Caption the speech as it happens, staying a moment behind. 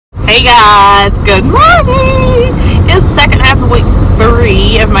Hey guys, good morning. It's second half of week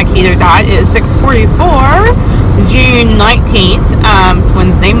 3 of my keto diet. It is 6:44, June 19th. It's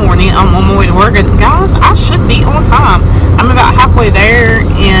Wednesday morning. I'm on my way to work, and guys, I should be on time. I'm about halfway there,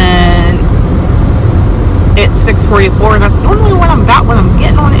 and it's 6:44, and that's normally what I'm about when I'm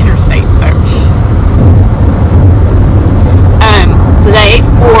getting on the interstate. So, today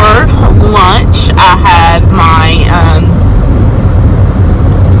for lunch, I have my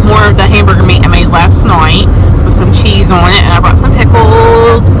more of the hamburger meat I made last night with some cheese on it, and I brought some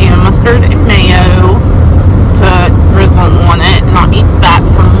pickles and mustard and mayo to drizzle on it, and I'll eat that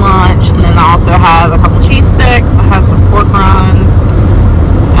for lunch. And then I also have a couple cheese sticks. I have some pork rinds.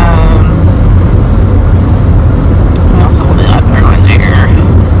 What else did I throw in there?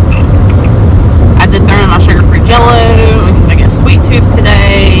 I did throw in my sugar-free Jello because I get a sweet tooth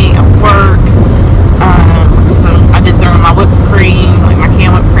today at work. I did throw in my whipped cream, like my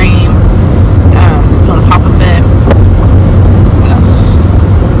can whipped cream, on top of it. What else?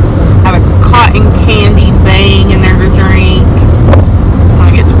 I have a cotton candy bang in there to drink when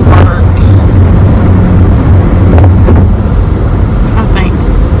I get to work. I'm trying to think.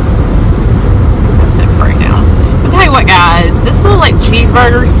 That's it for right now. I'll tell you what, guys, this little like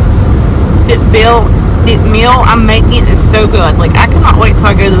cheeseburgers dip meal I'm making is so good. Like, I cannot wait till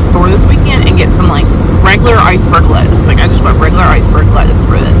I go to the store this weekend and get some like regular iceberg lettuce. Like, I just want regular iceberg lettuce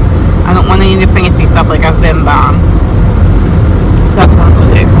for this. I don't want any of the fancy stuff like I've been buying. So that's what I'm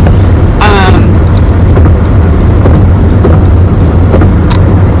gonna do.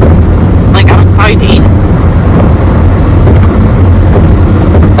 Like, I'm excited to eat it.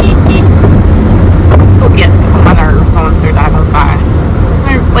 People get on my nerves going so diving fast. There's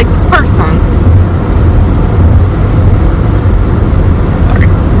no, like, this person.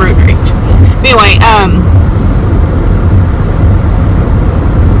 Road rage. Anyway,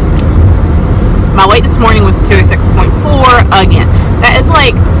 my weight this morning was 206.4 again. That is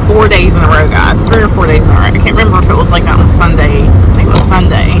like 4 days in a row, guys. 3 or 4 days in a row. I can't remember if it was like on Sunday. I think it was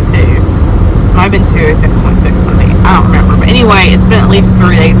Sunday too. It might have been 206.6 Sunday. I don't remember. But anyway, it's been at least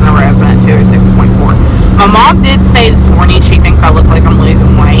 3 days in a row I've been at 206.4. My mom did say this morning she thinks I look like I'm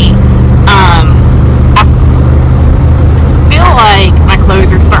losing weight. Like my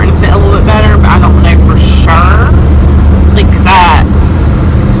clothes are starting to fit a little bit better, but I don't know for sure, like, because I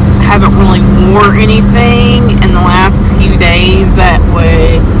haven't really wore anything in the last few days that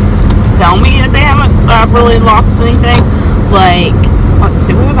would tell me that I've really lost anything. Like, let's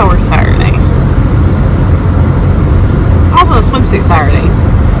see, what did I wear Saturday? I was in a swimsuit Saturday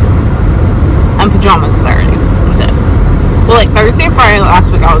and pajamas Saturday. That was it. Well, like Thursday and Friday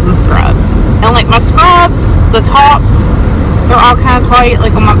last week I was in scrubs, and like my scrubs, the tops, they're all kind of tight,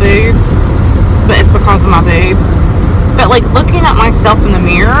 like on my boobs, but it's because of my boobs. But like looking at myself in the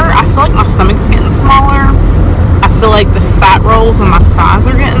mirror, I feel like my stomach's getting smaller. I feel like the fat rolls on my sides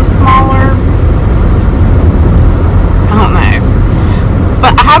are getting smaller. I don't know.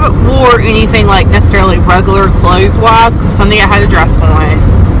 But I haven't wore anything like necessarily regular clothes wise, because Sunday I had a dress on.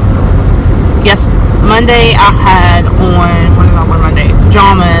 Yes, Monday I had on, what did I wear Monday?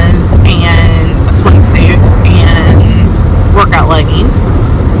 Pajamas and a swimsuit and workout leggings.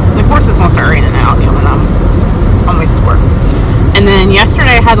 And of course it's going to start raining out, you know, when I'm on my store. And then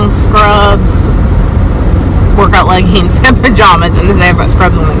yesterday I had on scrubs, workout leggings, and pajamas, and today I've got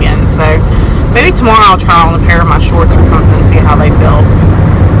scrubs on again. So maybe tomorrow I'll try on a pair of my shorts or something and see how they feel.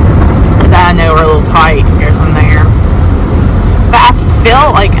 That I know are a little tight and go from there. But I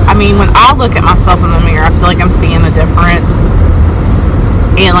feel like, I mean, when I look at myself in the mirror, I feel like I'm seeing a difference.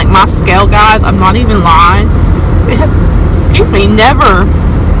 And like my scale, guys, I'm not even lying, it has, excuse me, never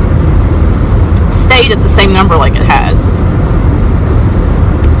stayed at the same number like it has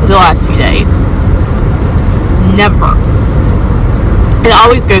the last few days. Never. It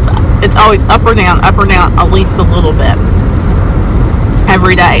always goes, it's always up or down at least a little bit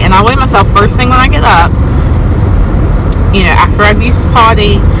every day. And I weigh myself first thing when I get up, you know, after I've used the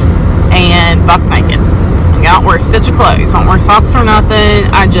potty, and buck naked. I don't wear a stitch of clothes, don't wear socks or nothing.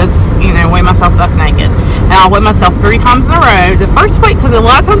 I just, you know, weigh myself buck naked. And I'll weigh myself 3 times in a row. The first weight, because a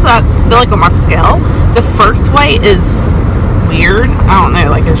lot of times I feel like on my scale, the first weight is weird. I don't know,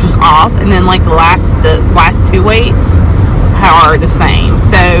 like it's just off. And then like the last 2 weights are the same.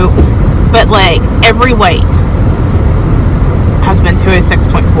 So, but like every weight has been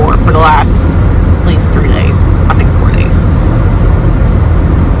 206.4 for the last at least 3 days. I think 4 days.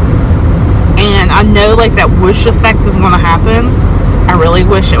 And I know like that whoosh effect is going to happen. I really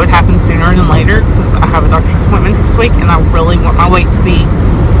wish it would happen sooner than later, because I have a doctor's appointment next week and I really want my weight to be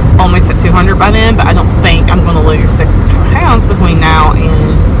almost at 200 by then, but I don't think I'm going to lose 6 pounds between now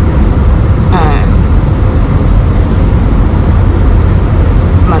and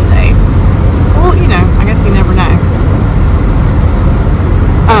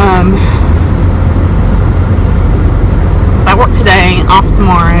being off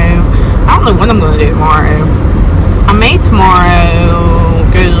tomorrow, I don't know what I'm going to do tomorrow. I may tomorrow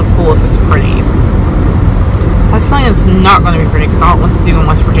go to the pool if it's pretty. I feel like it's not going to be pretty because all it wants to do in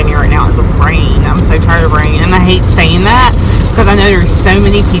West Virginia right now is rain. I'm so tired of rain, and I hate saying that because I know there's so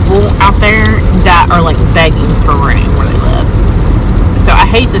many people out there that are like begging for rain where they live. So I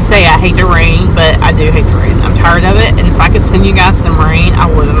hate to say I hate the rain, but I do hate the rain. I'm tired of it, and if I could send you guys some rain, I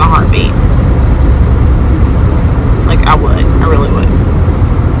would in a heartbeat. Like, I would. I really would.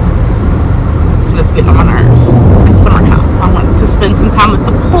 Because it's getting on my nerves. It's summertime. I want to spend some time at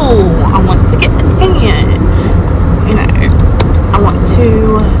the pool. I want to get a tan. You know, I want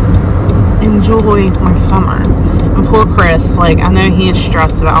to enjoy my summer. And poor Chris, like, I know he is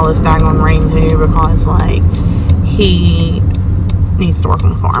stressed about all this daggone rain too, because, like, he needs to work on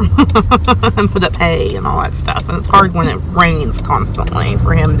the farm and put up hay and all that stuff, and it's hard when it rains constantly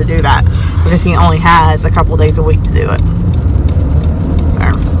for him to do that because he only has a couple days a week to do it. So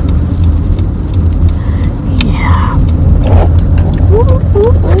yeah.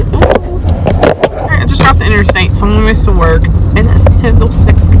 Alright, I just dropped the interstate, so I'm almost to work, and it's 10 till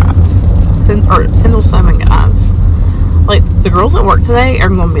 6, guys. 10 till 7, guys. Like, the girls at work today are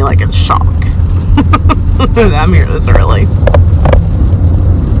going to be like in shock that I'm here this early.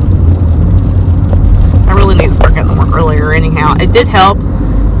 I really need to start getting to work earlier anyhow. It did help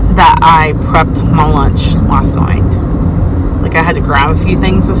that I prepped my lunch last night. Like, I had to grab a few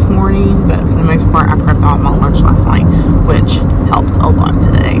things this morning, but for the most part, I prepped all my lunch last night, which helped a lot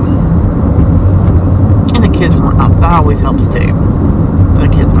today. And the kids weren't up. That always helps too. The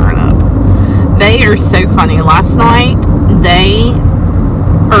kids aren't up. They are so funny. Last night,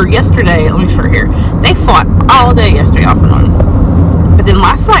 yesterday, let me start here. They fought all day yesterday off and on. But then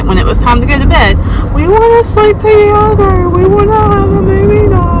last night, when it was time to go to bed, we want to sleep together. We want to have a movie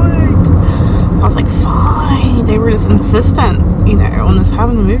night. So I was like, fine. They were just insistent, you know, on us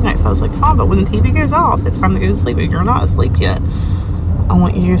having a movie night. So I was like, fine. But when the TV goes off, it's time to go to sleep. If you're not asleep yet, I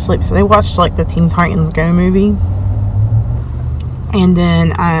want you to sleep. So they watched, like, the Teen Titans Go movie. And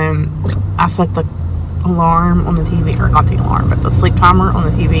then I set the alarm on the TV, or not the alarm, but the sleep timer on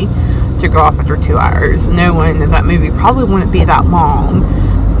the TV to go off after 2 hours, knowing that that movie probably wouldn't be that long,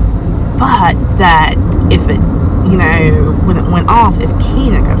 but that if it, you know, when it went off, if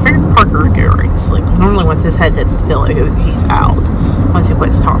Keenan, I figured Parker would go right to sleep, because normally once his head hits the pillow, he's out, once he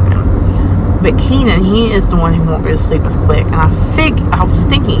quits talking. But Keenan, he is the one who won't go to sleep as quick, and I was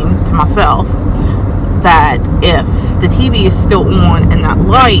thinking to myself that if the TV is still on and that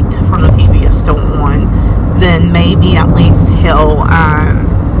light from the TV is still on, then maybe at least he'll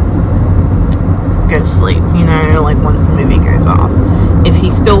go to sleep, you know, like once the movie goes off. If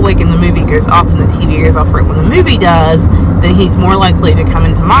he's still awake and the movie goes off and the TV goes off right when the movie does, then he's more likely to come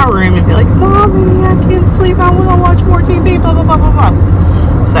into my room and be like, Mommy, I can't sleep, I want to watch more TV, blah, blah, blah, blah, blah.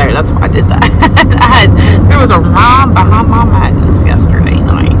 So that's why I did that. There was a rhyme behind my madness yesterday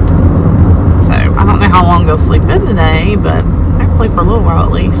night. So I don't know how long they'll sleep in today, but hopefully for a little while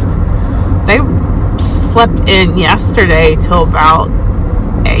at least. They slept in yesterday till about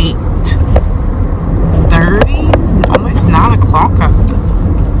 8:30, almost 9 o'clock.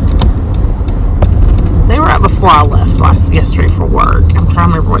 They were up before I left yesterday for work. I'm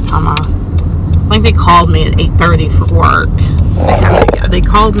trying to remember what time I think they called me at 8:30 for work. They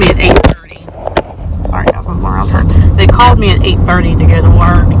called me at 8:30. Sorry guys, I was more around her. They called me at 8:30 to go to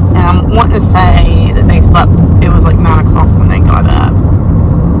work, and I'm wanting to say that they slept, it was like 9 o'clock when they got up.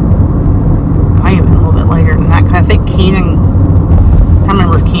 Might have been a little bit later than that, because I think Keenan, I don't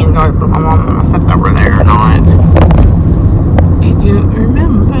remember if Keenan got up, but my mom and my stepdad were there or not. And you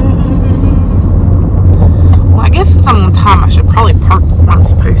remember? Well, I guess since I'm on time, I should probably park where I'm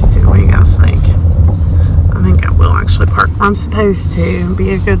supposed to. What do you guys think? I think I will actually park where I'm supposed to. Be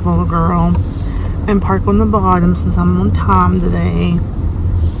a good little girl. And park on the bottom since I'm on time today.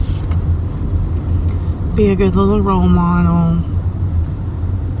 Be a good little role model.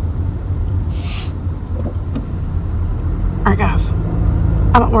 Alright guys,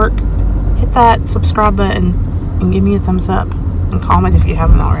 I'm at work. Hit that subscribe button and give me a thumbs up. And comment if you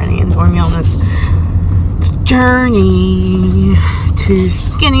haven't already. And join me on this journey to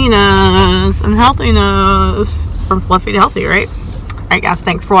skinniness and healthiness. From fluffy to healthy, right? Alright guys,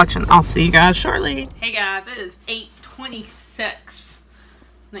 thanks for watching. I'll see you guys shortly. Hey guys, it is 8:26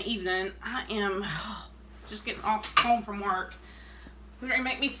 in the evening. I am just getting home from work. We're going to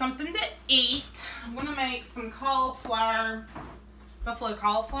make me something to eat. I'm going to make some cauliflower, buffalo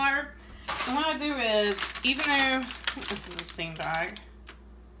cauliflower. And what I do is, even though, I think this is a steam bag.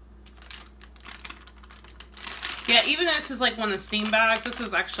 Yeah, even though this is like one of the steam bags, this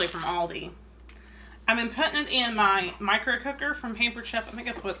is actually from Aldi. I've been putting it in my micro cooker from Pampered Chef. I think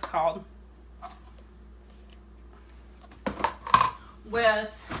that's what it's called. With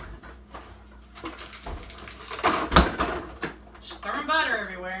just throwing butter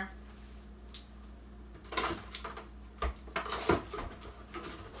everywhere.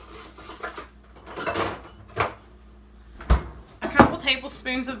 A couple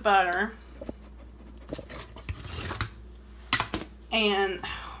tablespoons of butter. And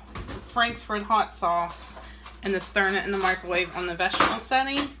Frank's Red Hot sauce. And then stirring it in the microwave on the vegetable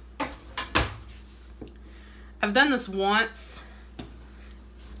setting. I've done this once.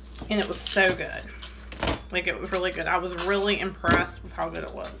 And it was so good. Like, it was really good. I was really impressed with how good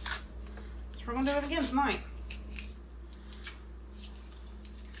it was. So we're going to do it again tonight.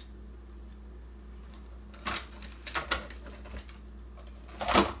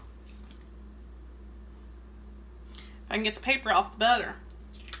 I can get the paper off the butter.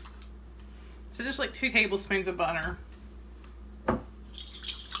 So just like 2 tablespoons of butter.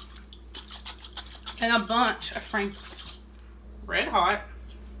 And a bunch of Frank's Red Hot.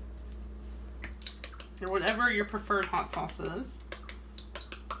 Or whatever your preferred hot sauce is.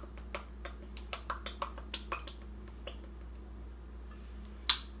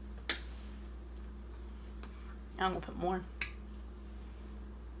 I'm gonna put more. Okay.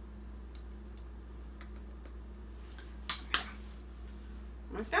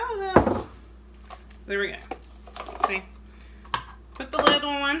 Almost out of this. There we go. See? Put the lid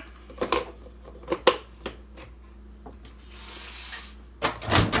on.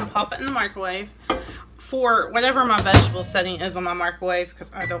 And pop it in the microwave. For whatever my vegetable setting is on my microwave, because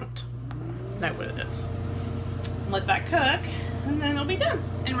I don't know what it is. Let that cook, and then it'll be done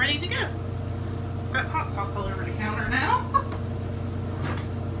and ready to go. Got hot sauce all over the counter now.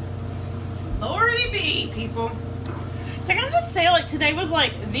 Lordy be, people. So I can just say, like, today was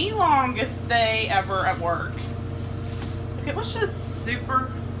like the longest day ever at work. Like, it was just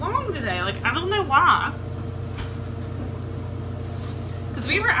super long today. Like, I don't know why. Because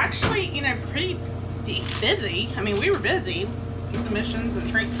we were actually, you know, pretty busy. I mean, we were busy with the missions and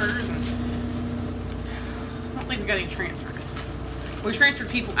transfers, and I don't think we got any transfers. We transferred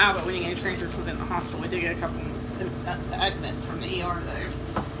people out, but we didn't get any transfers within the hospital. We did get a couple admits from the ER though.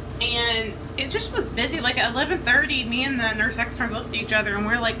 And it just was busy. Like at 11:30, me and the nurse externs looked at each other and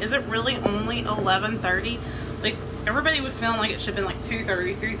we're like, is it really only 11:30? Like, everybody was feeling like it should have been like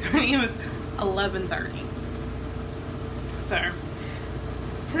 2:30, 3:30. It was 11:30. So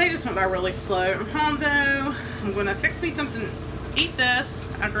today just went by really slow. I'm home though. I'm gonna fix me something, eat this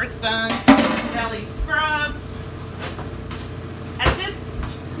after it's done. Got these scrubs. I did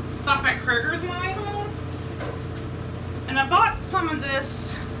stop at Kroger's when I got home. And I bought some of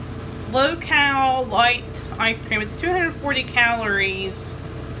this low-cal light ice cream. It's 240 calories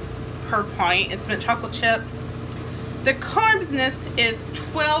per pint. It's mint chocolate chip. The carbs in this is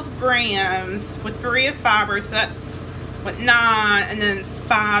 12 grams with 3 of fiber, so that's what, 9, and then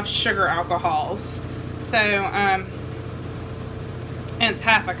 5 sugar alcohols. So and it's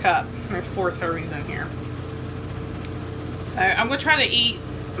half a cup. There's 4 servings in here. So I'm gonna try to eat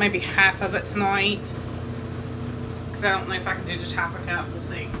maybe half of it tonight, because I don't know if I can do just half a cup. We'll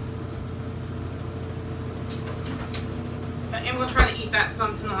see. And we'll try to eat that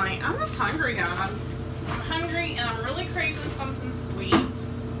some tonight. I'm just hungry, guys. I'm hungry and I'm really craving something sweet.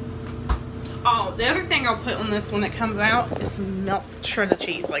 Oh, the other thing I'll put on this when it comes out is shredded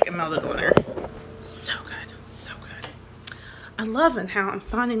cheese, like it melted on there. So good, so good. I love how I'm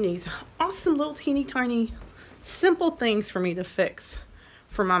finding these awesome little teeny tiny simple things for me to fix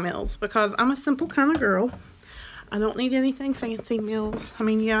for my meals, because I'm a simple kind of girl. I don't need anything fancy meals. I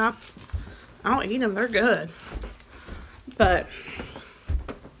mean, yeah, I'll eat them, they're good, but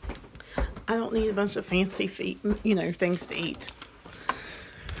I don't need a bunch of fancy things to eat.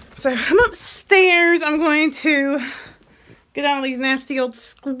 So I'm upstairs. I'm going to get out of these nasty old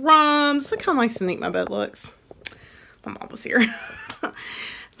scrubs. Look how nice and neat my bed looks. My mom was here. But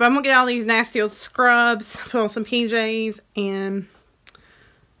I'm going to get out of these nasty old scrubs, put on some PJs, and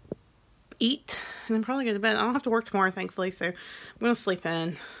eat, and then probably go to bed. I don't have to work tomorrow, thankfully, so I'm going to sleep in.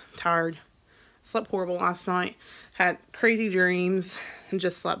 I'm tired. Slept horrible last night. Had crazy dreams and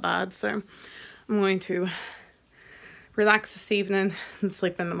just slept bad, so I'm going to relax this evening and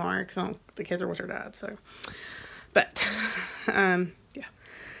sleep in tomorrow, because the kids are with their dad, so. But, yeah.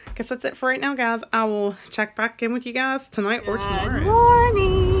 Guess that's it for right now, guys. I will check back in with you guys tonight or tomorrow. Good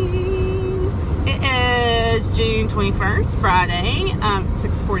morning. It is June 21st, Friday,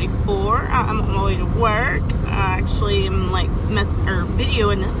 6:44. I'm on my way to work. I actually am like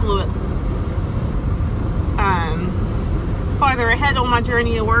videoing this a little bit farther ahead on my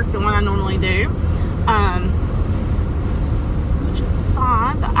journey to work than what I normally do. which is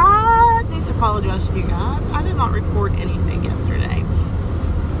fine, but I need to apologize to you guys. I did not record anything yesterday.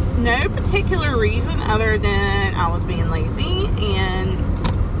 No particular reason other than I was being lazy and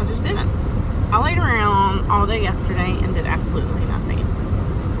I just didn't. I laid around all day yesterday and did absolutely nothing.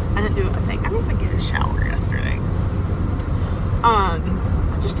 I didn't do a thing. I didn't even get a shower yesterday. I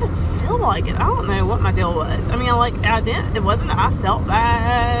just didn't feel like it. I don't know what my deal was. I mean, it wasn't that I felt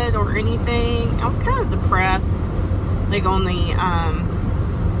bad or anything. I was kind of depressed. Like on the,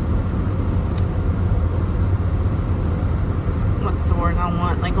 what's the word I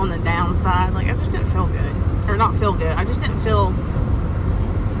want? Like on the downside. Like I just didn't feel good. Or not feel good. I just didn't feel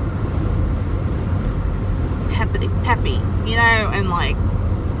peppy, you know, and like,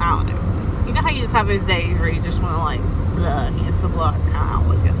 I don't know. You know how you just have those days where you just want to like, blah, you just feel blah. That's kind of how it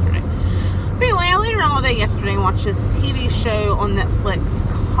was yesterday. But anyway, I laid around all day yesterday and watched this TV show on Netflix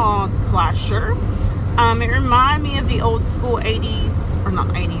called Slasher. It reminded me of the old school 80s, or not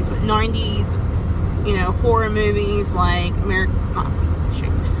 80s, but 90s, you know, horror movies like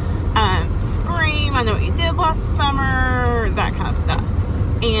Scream, I Know What You Did Last Summer, that kind of stuff.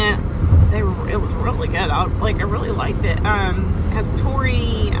 And it was really good. I really liked it. As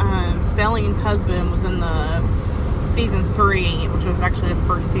Tori Spelling's husband was in the season 3, which was actually the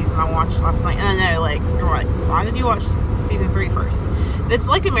first season I watched last night. And I know, like, you're like, why did you watch season 3 first? It's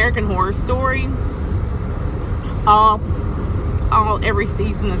like American Horror Story. Every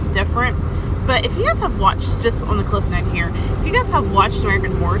season is different. But if you guys have watched, just on the cliff note here, if you guys have watched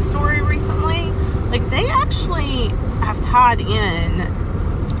American Horror Story recently, like, they actually have tied in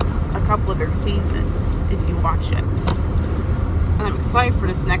a couple of their seasons if you watch it. And I'm excited for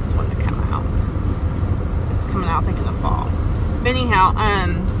this next one to come out. It's coming out, I think, in the fall. But anyhow,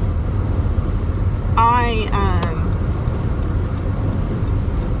 I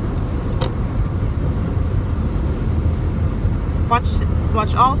watched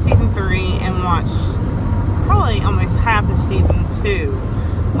all season 3 and watched probably almost half of season 2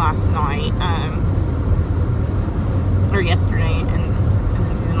 last night, or yesterday, and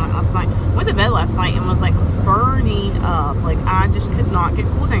last night. Went to bed last night and was like burning up. Like I just could not get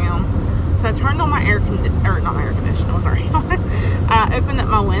cooled down. So I turned on my not my air conditioner, it was already on. I opened up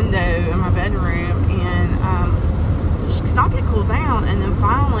my window in my bedroom and just could not get cooled down. And then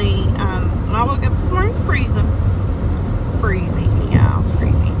finally, when I woke up this morning, freezing. Yeah, it's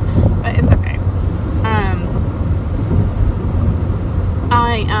freezing, but it's okay.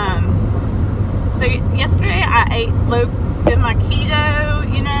 So yesterday I did my keto,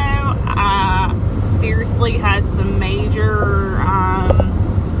 you know. I seriously had some major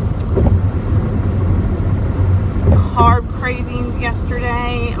carb cravings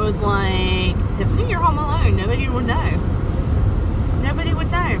yesterday. It was like, Tiffany, you're home alone. Nobody would know. Nobody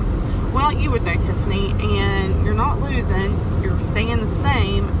would know. Well, you would know, Tiffany, and you're not losing. You're staying the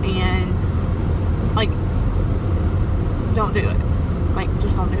same, and like, don't do it. Like,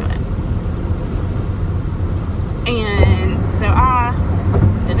 just don't do it. And so I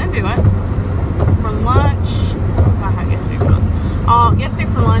didn't do it. For lunch, I had yesterday for lunch.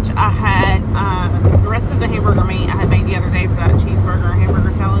 Yesterday for lunch, I had the rest of the hamburger meat I had made the other day for that cheeseburger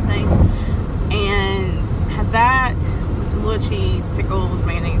hamburger salad thing, and had that with some little cheese, pickles,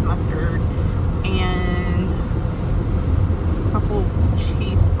 mayonnaise, mustard, and a couple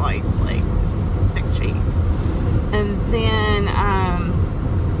cheese slices, like stick cheese. And then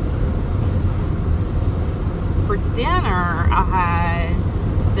for dinner, I had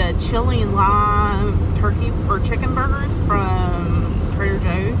the chili and lime turkey or chicken burgers from Trader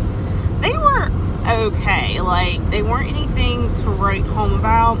Joe's. They were okay. Like, they weren't anything to write home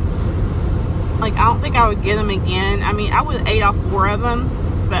about. Like, I don't think I would get them again. I mean, I would ate all 4 of them,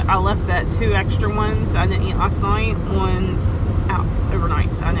 but I left that 2 extra ones I didn't eat last night out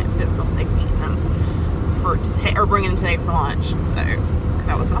overnight, so I didn't feel safe eating them or bringing them today for lunch. So, because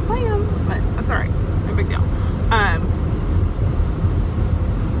that was my plan, but that's all right. No big deal.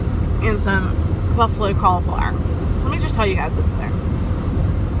 And some buffalo cauliflower. So let me just tell you guys this thing.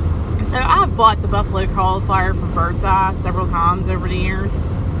 So I've bought the buffalo cauliflower from Bird's Eye several times over the years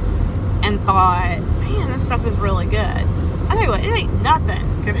and thought, man, this stuff is really good. I tell you what, it ain't nothing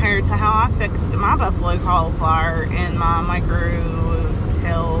compared to how I fixed my buffalo cauliflower in my micro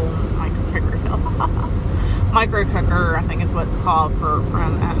cooker, I think is what it's called, from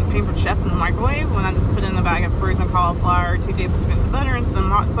Pampered Chef in the microwave, when I just put in a bag of frozen cauliflower, 2 tablespoons of butter, and some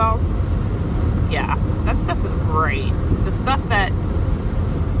hot sauce. Yeah, that stuff is great. The stuff that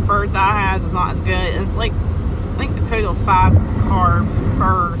Bird's Eye has is not as good. It's like, I think the total 5 carbs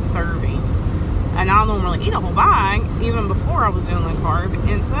per serving. And I'll normally eat a whole bag even before I was doing low carb.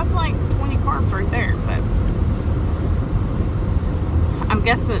 And so that's like 20 carbs right there. But I'm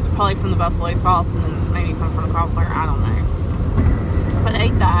guessing it's probably from the buffalo sauce and then maybe some from the cauliflower. I don't know. But I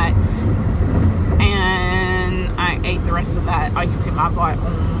ate that. And I ate the rest of that ice cream I bought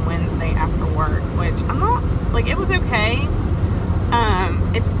on Wednesday after work. Which I'm not, like, it was okay.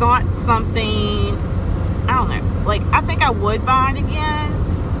 It's not something, I don't know. Like, I think I would buy it again.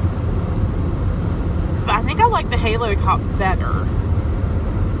 But I think I like the Halo Top better.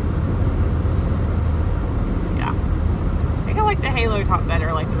 Yeah. I think I like the Halo Top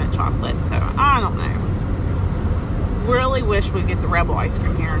better, like the mint chocolate. So, I don't know. Really wish we'd get the Rebel ice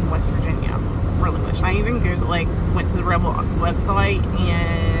cream here in West Virginia. Really wish. I even Googled, like, went to the Rebel website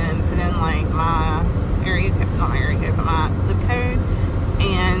and put in, like, my area code, not my area code, but my zip code.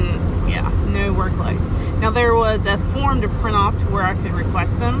 And, yeah, nowhere close. Now, there was a form to print off to where I could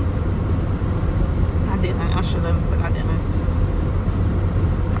request them. I didn't. I should have, but I didn't.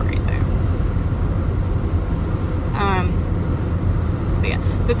 It's alright though. So yeah.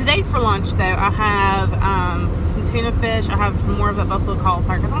 So today for lunch though, I have some tuna fish. I have more of that buffalo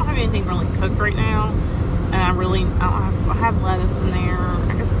cauliflower because I don't have anything really cooked right now, and I have lettuce in there.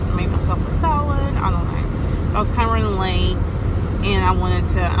 I guess I could make myself a salad. I don't know. But I was kind of running late, and I wanted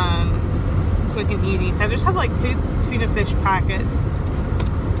to quick and easy. So I just have like 2 tuna fish packets.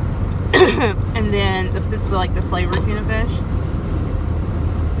 And then this is like the flavored tuna fish,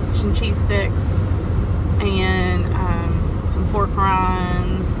 some cheese sticks, and some pork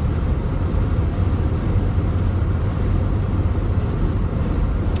rinds,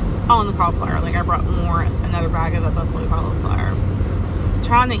 oh, and the cauliflower. Like, I brought another bag of the buffalo cauliflower. I'm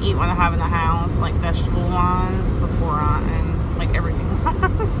trying to eat what I have in the house, like vegetable wise, like everything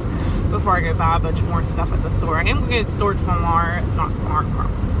wise, before I go buy a bunch more stuff at the store. I am going to go to the store tomorrow. Not tomorrow.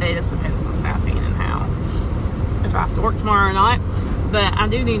 It just depends on staffing and how, if I have to work tomorrow or not. But I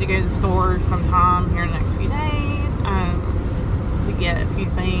do need to go to the store sometime here in the next few days to get a few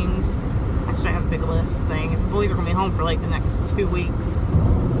things. Actually, I have a big list of things. The boys are going to be home for like the next 2 weeks,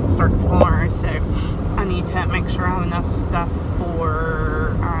 starting tomorrow. So I need to make sure I have enough stuff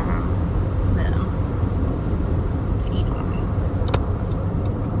for them to eat on.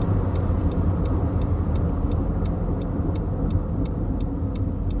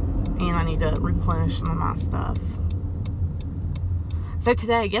 And I need to replenish some of my stuff. So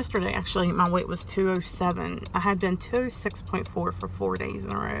yesterday actually, my weight was 207. I had been 206.4 for 4 days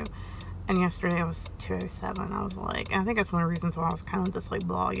in a row. And yesterday I was 207. I was like, and I think that's one of the reasons why I was kind of just like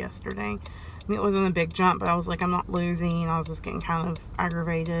blah yesterday. I mean, it wasn't a big jump, but I was like, I'm not losing. I was just getting kind of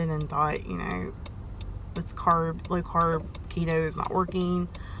aggravated and thought, you know, this low carb keto is not working.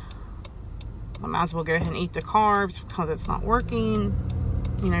 I might as well go ahead and eat the carbs because it's not working,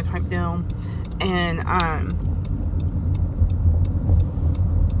 you know, type deal. And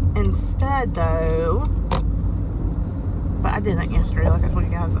instead though, but I didn't yesterday, like I told you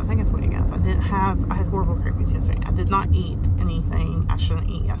guys. I think I told you guys. I had horrible cravings yesterday. I did not eat anything I shouldn't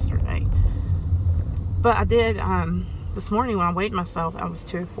eat yesterday. But I did, this morning when I weighed myself, I was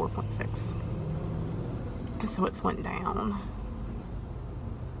 204.6. And so it's went down.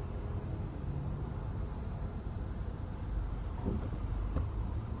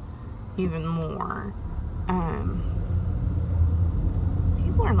 Even more.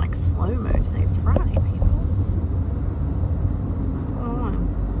 People are in like slow mo. Today's Friday, people. What's going on?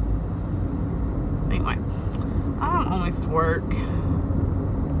 Anyway, I'm almost to work.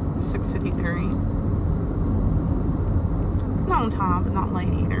 6:53. Not on time, but not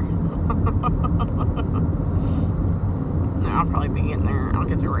late either. No, I'll probably be getting there. I'll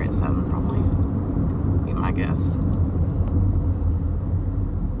get there right at 7 probably. Be my guess.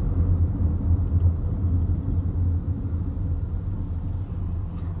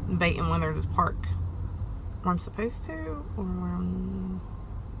 I'm debating whether to park where I'm supposed to or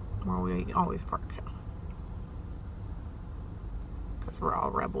where we always park. Because we're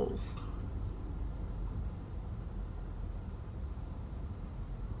all rebels.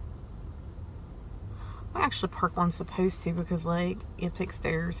 I actually park where I'm supposed to because, like, you have to take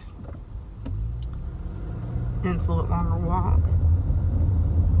stairs. And it's a little bit longer walk.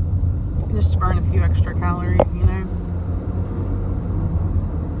 Just to burn a few extra calories, you know.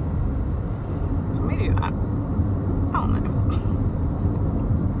 So maybe do that. I don't know.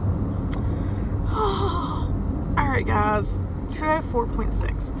 Alright, guys.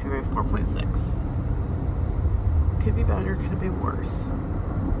 204.6. 204.6. Could be better, could be worse.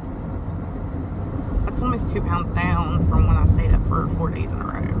 That's almost 2 pounds down from when I stayed up for 4 days in a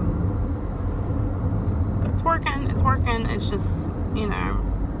row. So it's working, it's working. It's just, you know,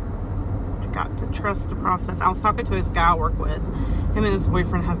 I got to trust the process. I was talking to this guy I work with. Him and his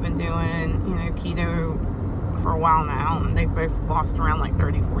boyfriend have been doing, you know, keto for a while now, and they've both lost around like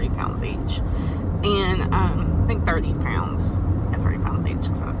 30-40 pounds each. And I think 30 pounds. Yeah, 30 pounds each,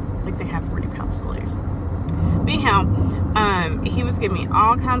 because I think they have 40 pounds to lose. But anyhow, he was giving me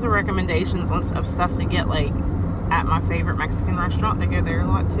all kinds of recommendations of stuff to get, like, at my favorite Mexican restaurant. They go there a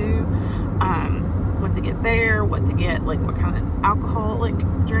lot too. What to get there, what to get, like what kind of alcoholic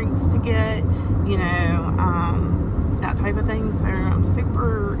drinks to get, you know, that type of thing. So I'm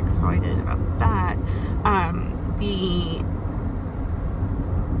super excited about that. The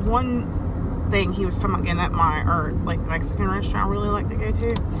one thing he was talking about getting at the Mexican restaurant I really like to go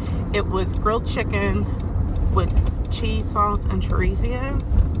to, it was grilled chicken with cheese sauce and chorizo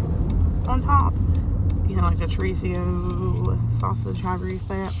on top. You know, like a chorizo sausage, however you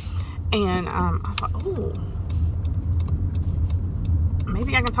say it. And I thought, oh,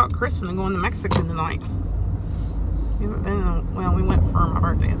 maybe I can talk Chris into going to Mexican tonight. We haven't been, well, we went for my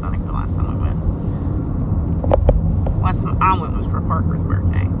birthdays, I think the last time we went. Last time I went was for Parker's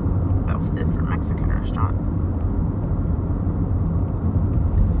birthday. That was different Mexican restaurant.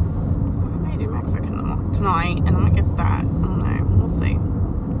 So we may do Mexican tonight, and I might get that. I don't know. We'll see.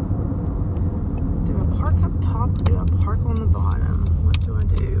 Do I park up top or do I park on the bottom? What do I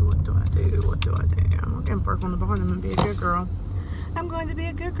do? What do I do? What do I do? I'm not going to park on the bottom and be a good girl. I'm going to be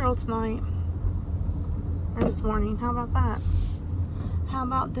a good girl tonight. Or this morning. How about that? How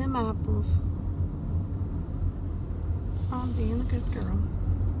about them apples? I'm being a good girl.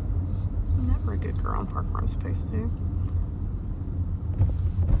 I'm never a good girl. I'm parking where I'm supposed to.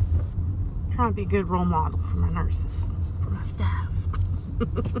 I'm trying to be a good role model for my nurses, for my staff.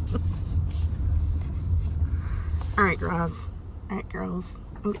 Alright, guys. Alright, girls.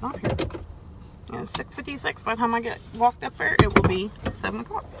 I'm getting off here. It's 6:56. By the time I get walked up there, it will be 7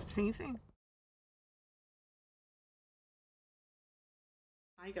 o'clock. See you soon.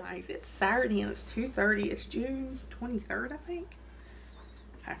 Hi, guys. It's Saturday and it's 2:30. It's June 23rd, I think.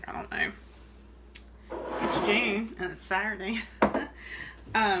 Heck, I don't know. It's June and it's Saturday.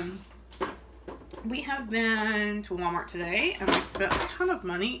 We have been to Walmart today and we spent a ton of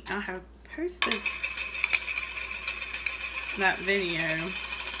money. I have posted that video.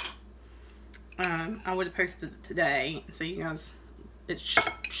 I would have posted it today, so you guys, it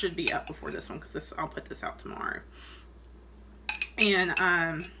should be up before this one, because I'll put this out tomorrow.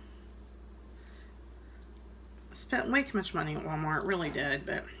 And spent way too much money at Walmart, really did,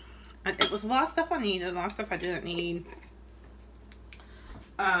 but it was a lot of stuff I needed, a lot of stuff I didn't need.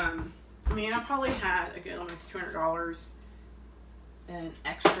 I mean, I probably had a good almost $200 in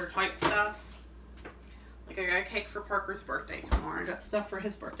extra type stuff. Like, I got a cake for Parker's birthday tomorrow. I got stuff for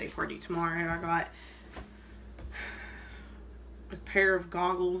his birthday party tomorrow. I got a pair of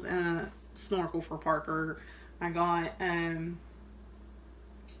goggles and a snorkel for Parker. I got, then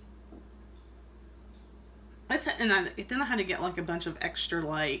I had to get, like, a bunch of extra,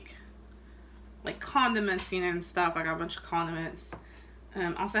 like condiments, you know, and stuff. I got a bunch of condiments.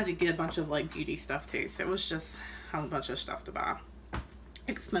 Also had to get a bunch of, like, beauty stuff, too. So it was just a bunch of stuff to buy.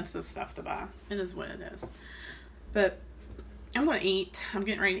 Expensive stuff to buy. It is what it is. But I'm going to eat. I'm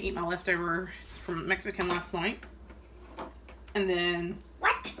getting ready to eat my leftovers from Mexican last night. And then...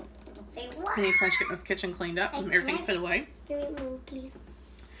 What? Say what? I need to finish getting this kitchen cleaned up and everything put away. Give me a move, please.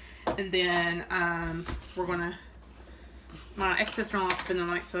 And then we're going to... My ex-sister-in-law spending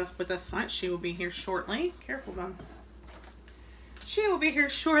the night with us tonight. She will be here shortly. Careful, Mom. She will be here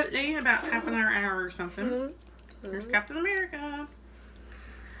shortly, about half an hour or something. Here's Captain America.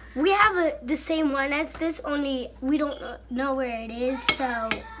 We have the same one as this, only we don't know where it is, so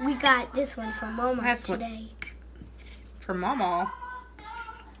we got this one from Mama today. From Mama?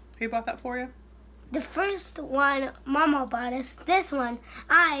 Who bought that for you? The first one Mama bought us. This one,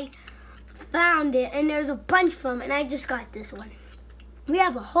 I found it, and there's a bunch of them, and I just got this one. We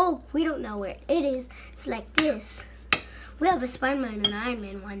have a Hulk. We don't know where it is. It's like this. We have a Spider-Man and an Iron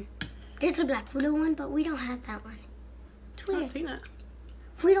Man one. There's a Black Widow one, but we don't have that one. It's weird. I've seen it.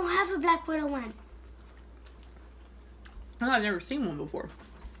 We don't have a Black Widow one. Oh, I've never seen one before.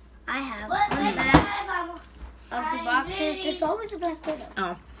 I have. On the back of the boxes, there's always a Black Widow.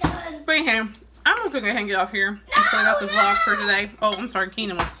 Oh. But anyhow, I'm going to go ahead and get off here and close out the vlog for today. Oh, I'm sorry.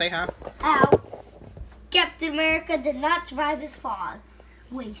 Keenan wants to say hi. Ow. Captain America did not survive his fall.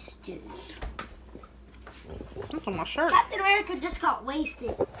 Wasted. Something on my shirt. Captain America just got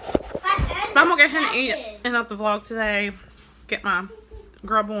wasted. But I'm going to go ahead and end up the vlog today. Get my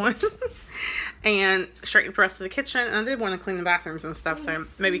grub on. And straighten up the rest of the kitchen. And I did want to clean the bathrooms and stuff. So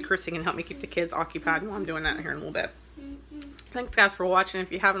maybe Chrissy can help me keep the kids occupied while I'm doing that here in a little bit. Thanks, guys, for watching.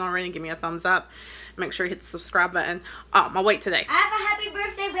 If you haven't already, give me a thumbs up. Make sure you hit the subscribe button. My weight today. I have a happy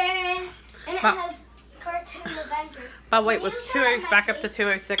birthday banner, and it has Cartoon Adventure. My weight was 206, back up to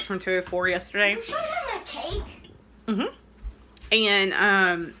 206 from 204 yesterday. You should have a cake.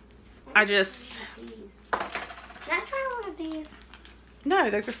 And I just... Can I try one of these? No,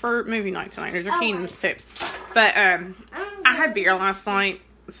 those are for movie night tonight. Those are Keenan's too. But I had beer last night,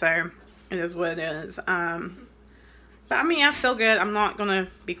 so it is what it is. But I mean, I feel good. I'm not gonna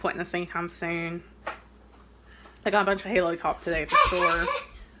be quitting this anytime soon. I got a bunch of Halo Top today at the store,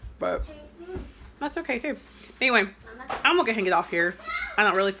 but that's okay too. Anyway, I'm gonna go ahead and get off here. I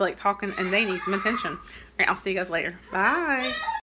don't really feel like talking, and they need some attention. All right, I'll see you guys later. Bye.